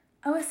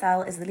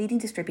OSL is the leading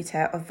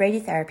distributor of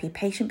radiotherapy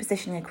patient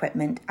positioning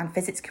equipment and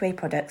physics QA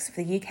products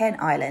for the UK and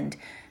Ireland,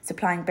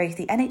 supplying both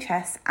the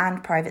NHS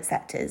and private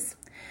sectors.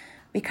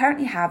 We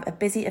currently have a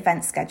busy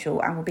event schedule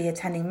and will be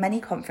attending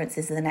many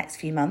conferences in the next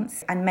few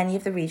months and many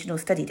of the regional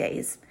study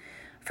days.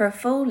 For a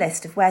full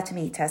list of where to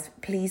meet us,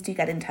 please do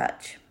get in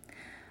touch.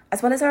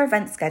 As well as our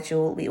event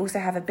schedule, we also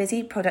have a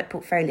busy product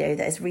portfolio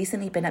that has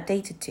recently been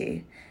updated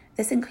too.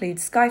 This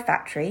includes Sky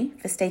Factory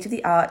for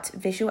state-of-the-art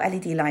visual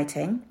LED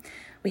lighting.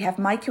 We have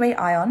MyQA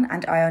Ion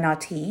and Ion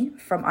RT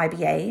from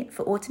IBA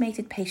for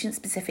automated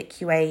patient-specific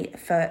QA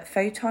for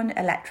photon,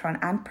 electron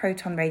and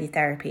proton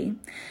radiotherapy.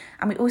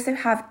 And we also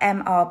have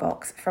MR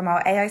Box from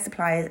our AI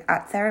suppliers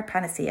at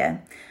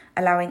Therapanacea,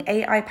 allowing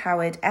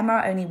AI-powered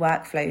MR-only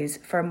workflows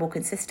for a more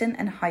consistent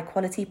and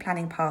high-quality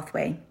planning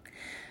pathway.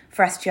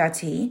 For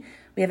SGRT,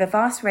 we have a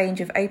vast range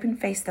of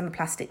open-face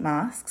thermoplastic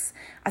masks,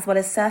 as well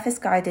as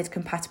surface-guided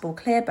compatible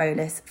clear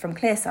bolus from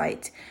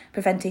Clearsight,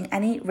 preventing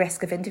any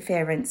risk of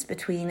interference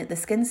between the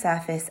skin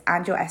surface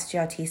and your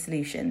SGRT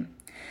solution.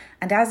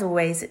 And as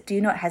always, do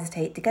not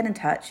hesitate to get in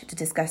touch to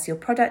discuss your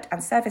product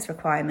and service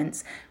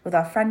requirements with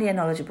our friendly and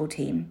knowledgeable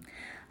team.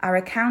 Our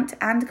account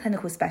and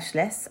clinical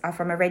specialists are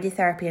from a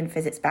radiotherapy and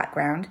physics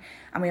background,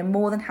 and we are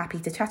more than happy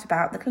to chat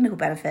about the clinical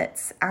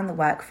benefits and the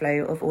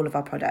workflow of all of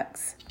our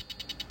products.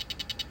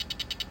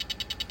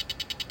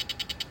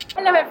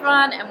 Hello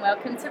everyone and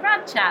welcome to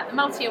Rad Chat, the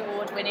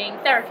multi-award winning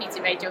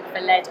therapeutic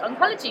radiographer-led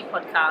oncology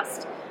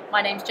podcast.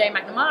 My name's Jo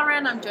McNamara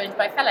and I'm joined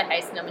by fellow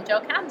host Norman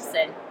Joel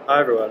Anderson.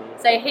 Hi everyone.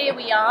 So here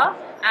we are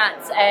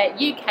at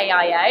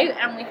UKIO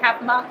and we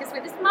have Marcus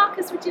with us.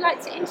 Marcus, would you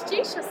like to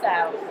introduce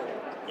yourself?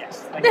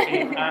 Yes, thank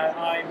you.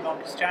 I'm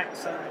Marcus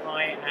Jackson.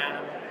 I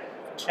am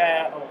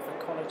chair of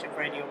the College of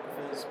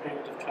Radiographers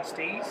Board of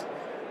Trustees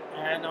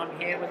and I'm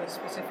here with a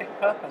specific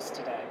purpose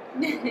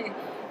today.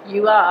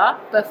 You are.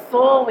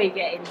 Before we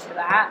get into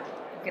that,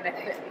 I'm going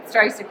to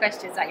throw some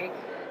questions at you.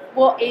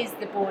 What is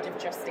the Board of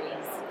Trustees?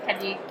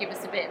 Can you give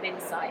us a bit of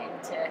insight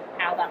into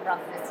how that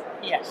runs?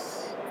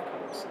 Yes, of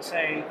course. So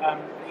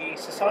the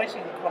Society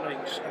and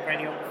College of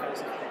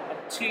Radiographers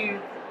are two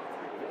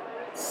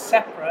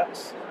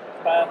separate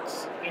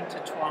but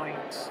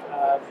intertwined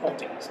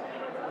bodies.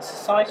 The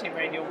Society of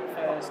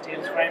Radiographers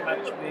deals very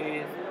much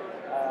with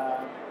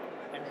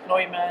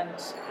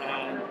employment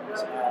and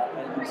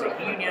there's a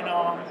union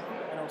arm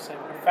and also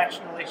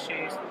professional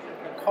issues.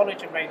 The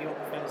College of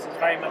Radiographers is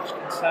very much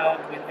concerned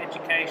with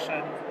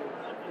education,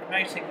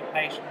 promoting the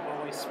patient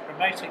voice,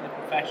 promoting the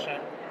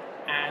profession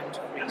and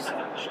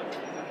research.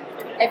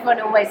 Everyone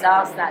always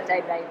asks that,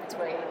 don't they,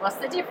 between what's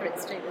the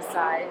difference between the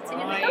society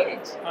and the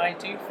college? I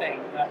do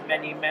think that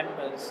many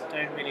members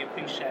don't really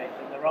appreciate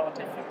that there are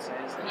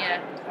differences.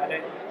 Yeah.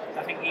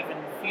 I think even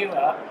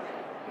fewer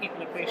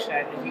people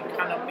appreciate that you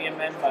cannot be a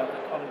member of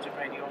the College of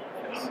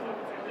Radiographers.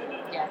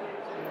 Yeah.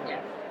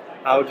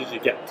 How did you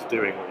get to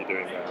doing what you're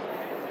doing now?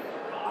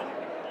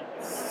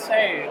 So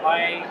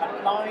I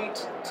applied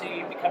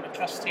to become a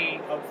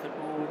trustee of the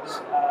board,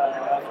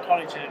 the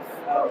College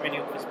of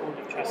Radiographers Board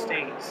of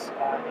Trustees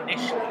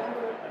initially.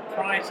 And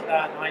prior to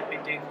that, I'd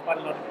been doing quite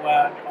a lot of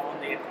work on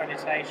the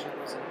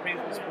accreditations and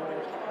approvals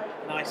board,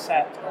 and I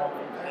sat on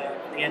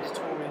the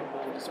editorial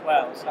board as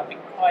well. So I've been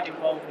quite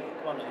involved with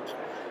the college.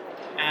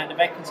 And a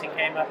vacancy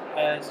came up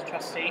as a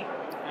trustee,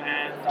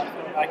 and I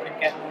thought I could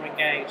get more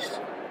engaged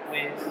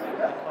with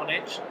the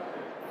college.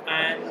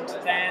 And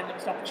then there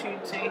was an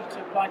opportunity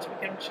to apply to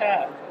become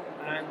chair,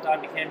 and I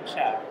became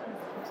chair.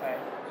 So,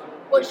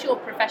 what's your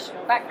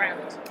professional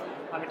background?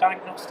 I'm a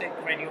diagnostic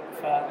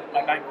radiographer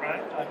by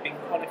background. I've been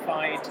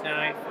qualified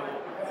now for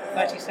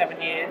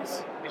 37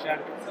 years, which I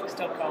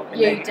still can't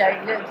believe. You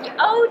don't look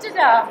old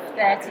enough,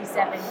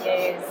 37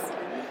 years.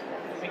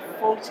 It'll be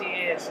 40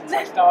 years since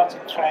I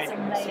started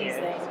training That's this year.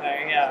 amazing. So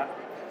yeah,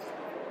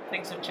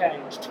 things have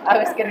changed. I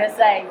was going to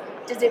say,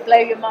 does it blow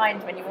your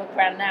mind when you walk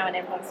around now and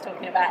everyone's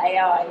talking about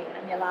AI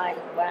and you're like,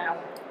 wow.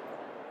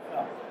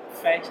 Well,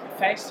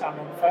 FaceTime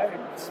on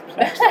phones.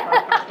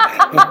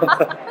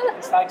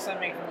 It's like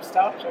something from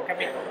Star Trek. I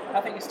mean,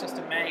 I think it's just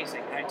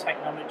amazing how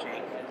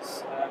technology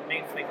has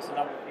made things a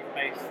lot in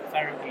both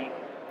therapy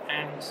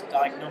and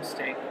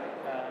diagnostic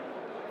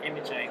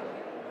imaging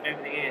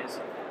over the years.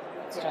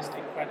 It's just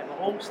incredible,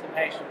 all to the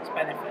patient's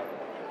benefit.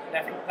 And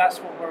I think that's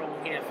what we're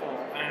all here for.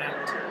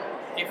 And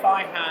if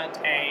I had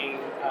a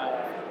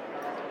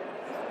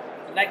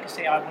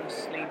legacy I wanted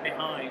to leave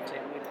behind,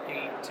 it would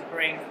be to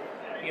bring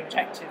the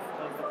objective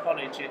of the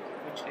college,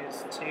 which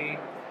is to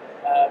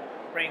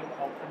bring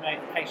or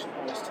promote patient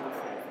voice to the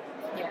fore.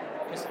 Yeah.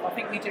 Because I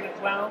think we do it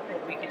well,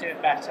 but we can do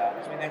it better.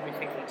 Because with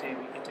everything we do,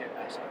 we can do it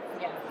better.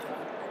 Yeah.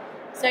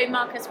 So,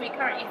 Marcus, we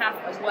currently have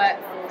a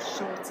workforce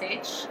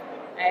shortage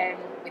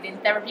within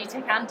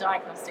therapeutic and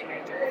diagnostic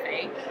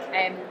radiography,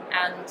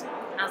 and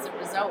as a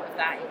result of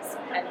that, it's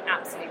an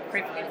absolute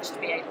privilege to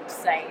be able to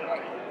say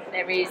that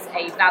there is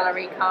a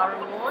Valerie Carr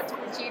Award.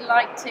 Would you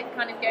like to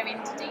kind of go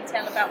into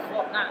detail about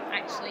what that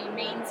actually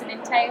means and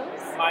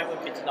entails? I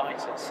would be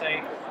delighted. So,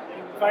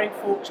 we were very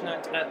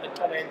fortunate at the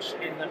college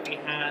in that we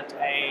had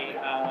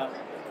a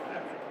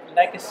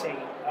legacy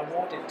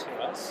awarded to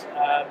us,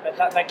 but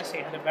that legacy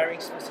had a very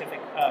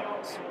specific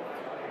purpose,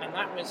 and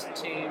that was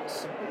to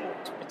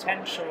support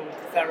potential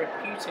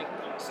therapeutic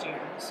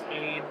students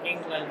in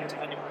England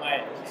and in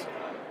Wales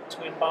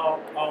to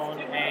embark on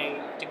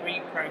a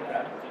degree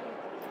programme.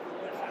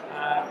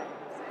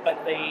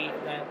 But the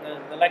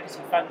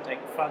legacy funding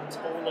funds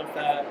all of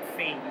the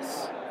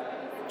fees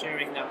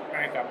during that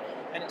programme,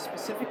 and it's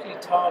specifically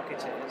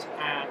targeted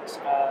at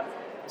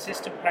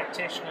assistant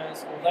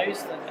practitioners or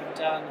those that have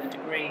done a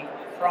degree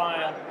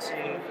prior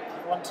to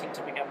wanting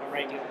to become a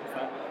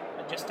radiographer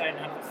and just don't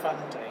have the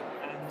funding.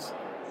 And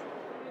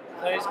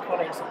those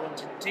colleagues that want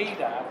to do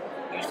that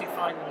usually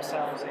find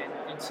themselves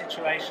in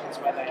situations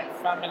where they have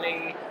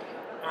family,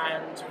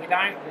 and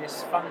without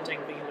this funding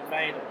being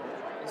available,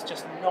 it's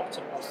just not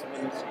a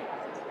possibility.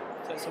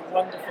 So it's a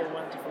wonderful,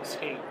 wonderful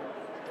scheme.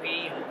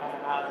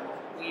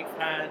 We've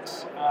had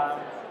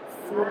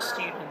 4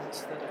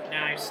 students that have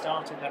now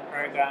started their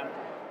programme.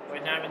 We're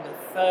now in the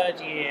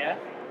 3rd year.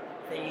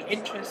 The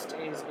interest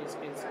is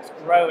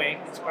growing.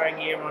 It's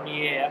growing year on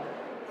year.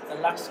 The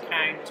last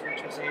count,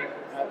 which was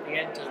at the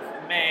end of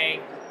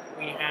May,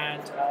 we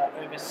had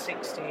over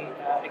 60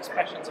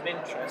 expressions of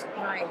interest.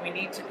 Right. But we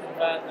need to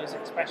convert those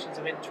expressions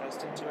of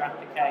interest into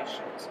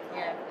applications.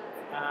 Yeah.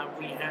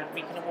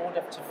 We can award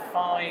up to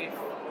 5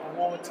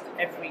 awards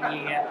every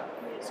year,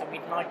 so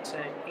we'd like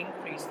to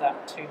increase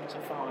that 2 to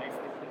 5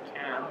 if we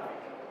can.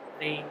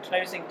 The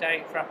closing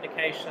date for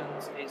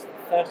applications is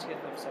the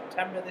 30th of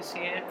September this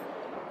year.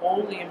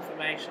 All the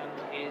information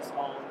is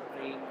on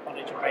the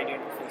College of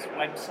Radiographers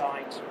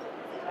website,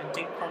 and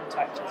do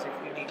contact us if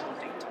you need more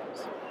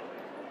details.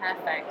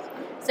 Perfect.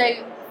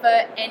 So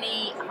for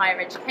any higher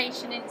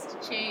education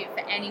institute,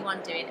 for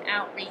anyone doing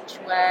outreach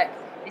work,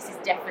 this is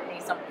definitely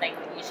something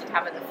that you should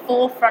have at the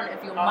forefront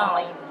of your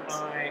mind.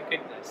 Oh my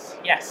goodness.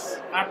 Yes,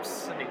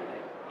 absolutely.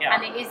 Yeah.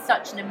 And it is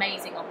such an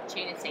amazing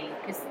opportunity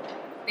because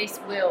this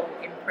will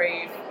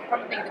improve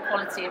probably the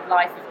quality of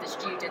life of the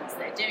students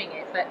that are doing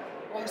it, but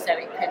also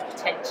it could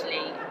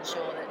potentially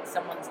ensure that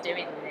someone's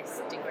doing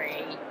this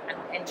degree and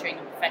entering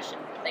a profession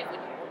that they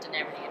wouldn't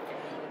ordinarily have been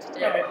able to do.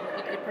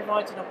 No, it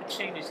provides an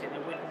opportunity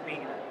that wouldn't be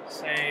there.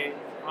 So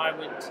I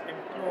would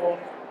implore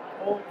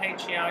all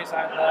HEIs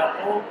out there,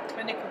 all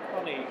clinical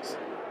colleagues,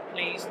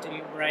 please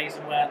do raise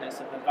awareness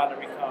of the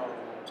Valerie Carr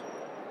Award.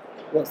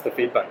 What's the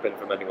feedback been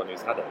from anyone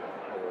who's had it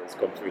or has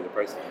gone through the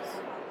process?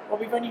 Well,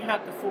 we've only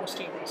had the 4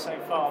 students so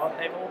far.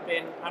 They've all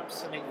been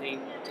absolutely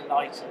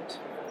delighted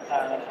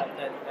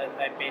that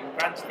they've been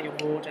granted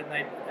the award, and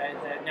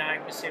they're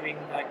now pursuing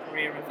the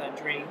career of their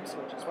dreams,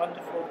 which is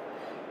wonderful.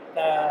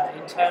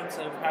 In terms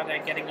of how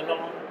they're getting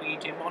along, we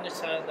do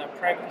monitor their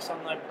progress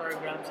on their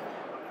programmes.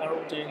 They're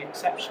all doing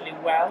exceptionally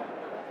well.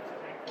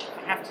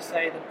 I have to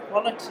say the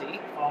quality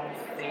of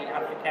the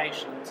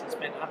applications has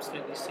been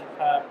absolutely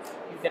superb.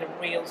 You get a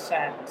real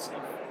sense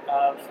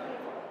of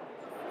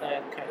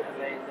the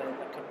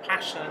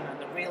compassion and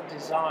the real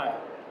desire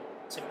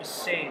to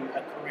pursue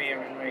a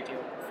career in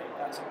radiography.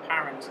 That's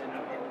apparent in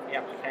the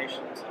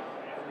applications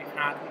that we've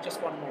had. We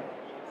just want more.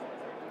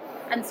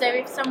 And so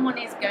if someone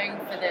is going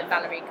for the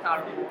Valerie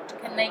Carr Award,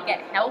 can they get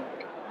help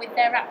with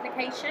their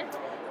application?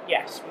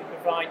 Yes, we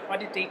provide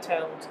quite a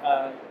detailed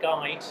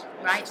guide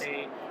Right. as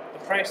to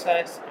the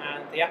process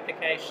and the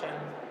application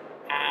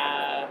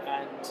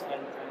and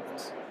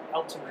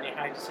ultimately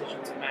how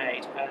decisions are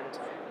made, and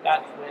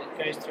that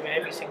goes through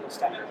every single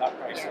step of that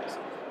process.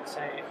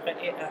 So,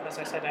 as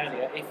I said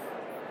earlier, if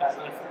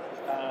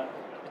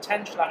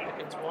potential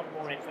applicants want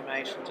more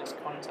information, just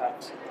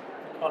contact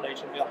the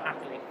college and we'll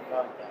happily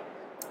provide that.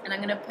 And I'm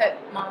going to put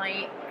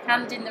my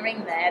hand in the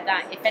ring there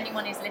that if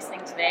anyone is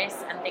listening to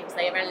this and thinks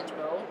they are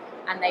eligible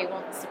and they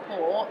want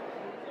support,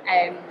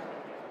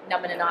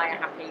 Numan and I are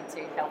happy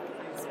to help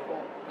and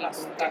support people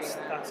doing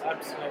that. That's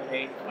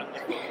absolutely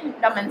wonderful.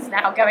 Numan's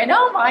now going,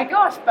 oh my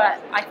gosh,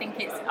 but I think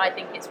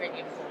it's really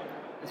important.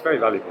 It's very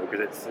valuable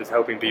because it's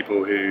helping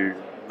people who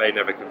may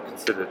never have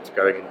considered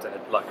going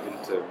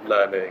into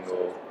learning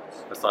or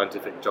a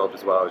scientific job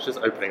as well. It's just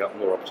opening up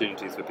more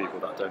opportunities for people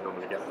that don't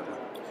normally get them.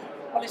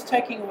 Well, it's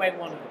taking away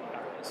one of the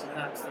barriers, and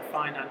that's the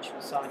financial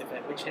side of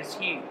it, which is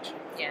huge.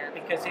 Yeah.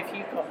 Because if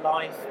you've got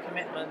life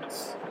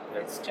commitments,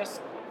 it's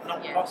just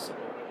not possible.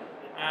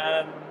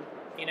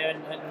 In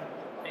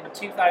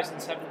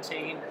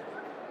 2017,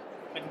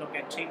 I could not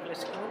get too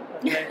political,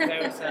 but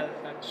there was a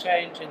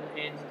change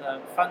in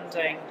the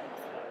funding.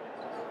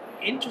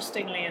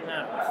 Interestingly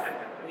enough,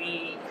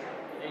 we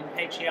in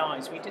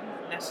HEIs, we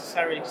didn't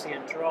necessarily see a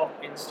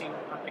drop in student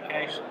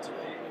applications.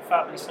 In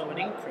fact, we saw an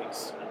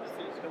increase.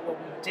 But what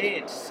we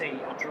did see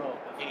a drop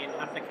in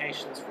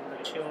applications for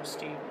mature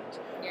students,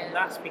 and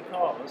that's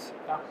because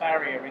that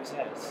barrier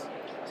exists.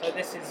 So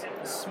this is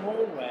a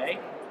small way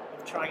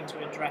of trying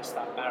to address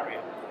that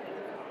barrier.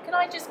 Can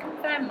I just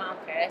confirm,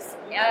 Marcus,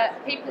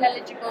 people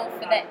eligible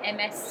for the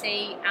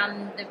MSc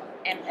and the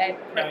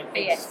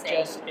BSc?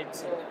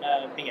 It's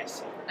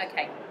BSc.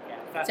 Okay.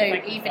 Yeah, so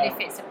even if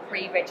it's a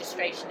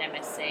pre-registration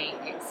MSc,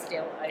 it's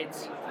still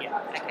open?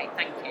 Yeah. Okay,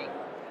 thank you.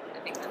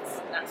 think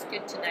that's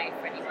good to know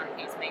for anyone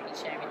who's maybe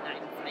sharing that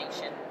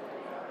information.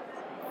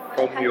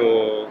 From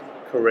your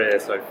career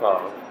so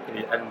far, can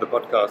you end the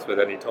podcast with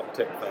any top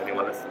tip for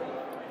anyone listening?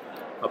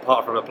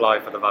 Apart from apply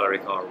for the Valerie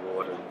Carr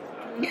Award.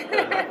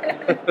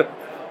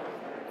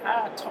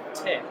 Top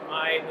tip,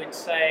 I would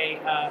say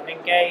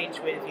engage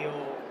with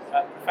your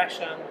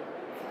profession.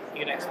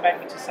 You'd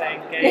expect me to say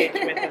engage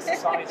with the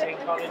Society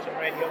and College of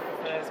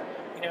Radiographers.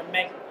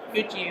 Make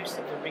good use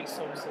of the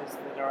resources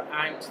that are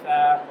out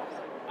there,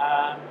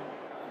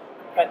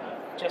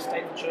 but just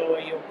enjoy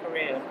your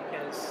career,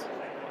 because,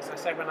 as I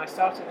said when I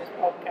started this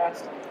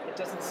podcast, it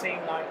doesn't seem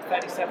like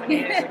 37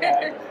 years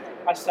ago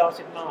I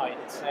started mine,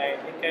 so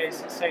it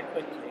goes so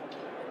quickly.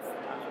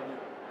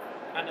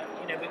 And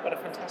we've got a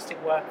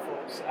fantastic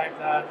workforce out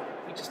there.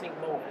 We just need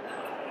more.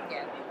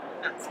 Yeah,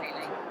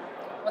 absolutely.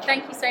 Well,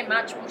 thank you so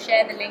much. We'll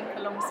share the link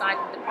alongside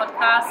with the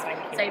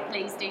podcast, so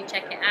please do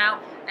check it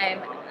out.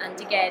 And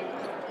again,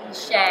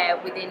 please share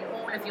within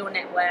all of your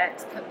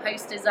networks. Put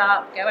posters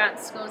up. Go out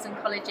to schools and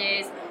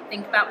colleges.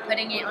 Think about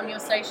putting it on your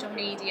social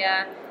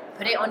media.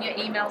 Put it on your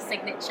email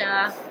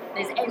signature.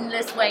 There's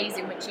endless ways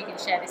in which you can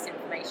share this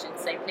information.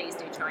 So please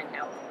do try and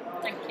help.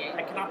 Thank you.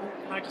 And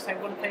can I just say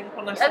one thing? Of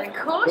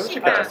course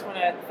you can. I just want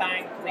to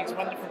thank these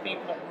wonderful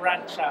people at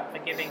Branch Up for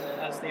giving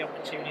us the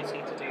opportunity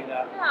to do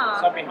that. Oh,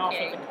 so on behalf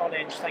of the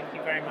college, thank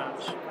you very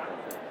much.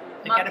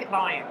 Get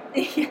applying.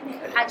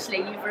 Actually,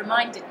 you've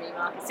reminded me,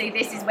 Marcus. See,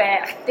 this is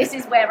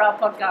where our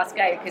podcasts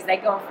go, because they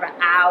go on for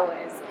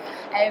hours.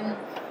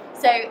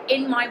 So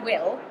in my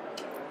will,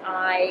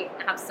 I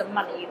have some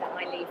money that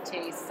I leave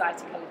to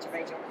Society College of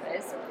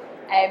Radiographers.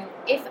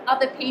 If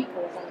other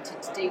people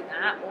wanted to do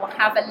that, or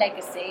have a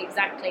legacy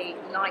exactly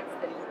like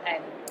the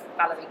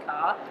Valerie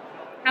Carr,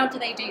 how do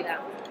they do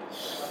that?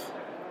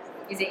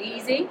 Is it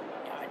easy?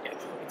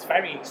 It's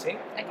very easy.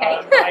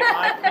 Okay.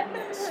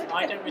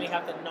 I don't really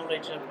have the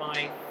knowledge of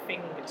my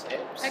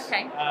fingertips.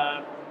 Okay.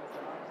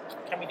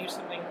 Can we do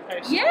something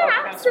post?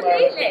 Yeah,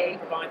 absolutely. We can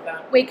provide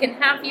that? We can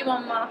have you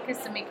on,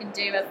 Marcus, and we can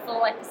do a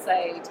full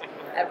episode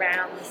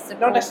around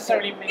support. Not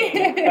necessarily me,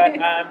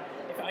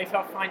 but if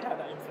I find out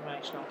that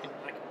information, I can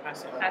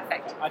pass it on.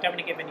 Perfect. I don't want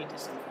to give any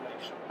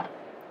disinformation.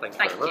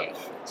 Thank you very much.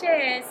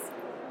 Cheers.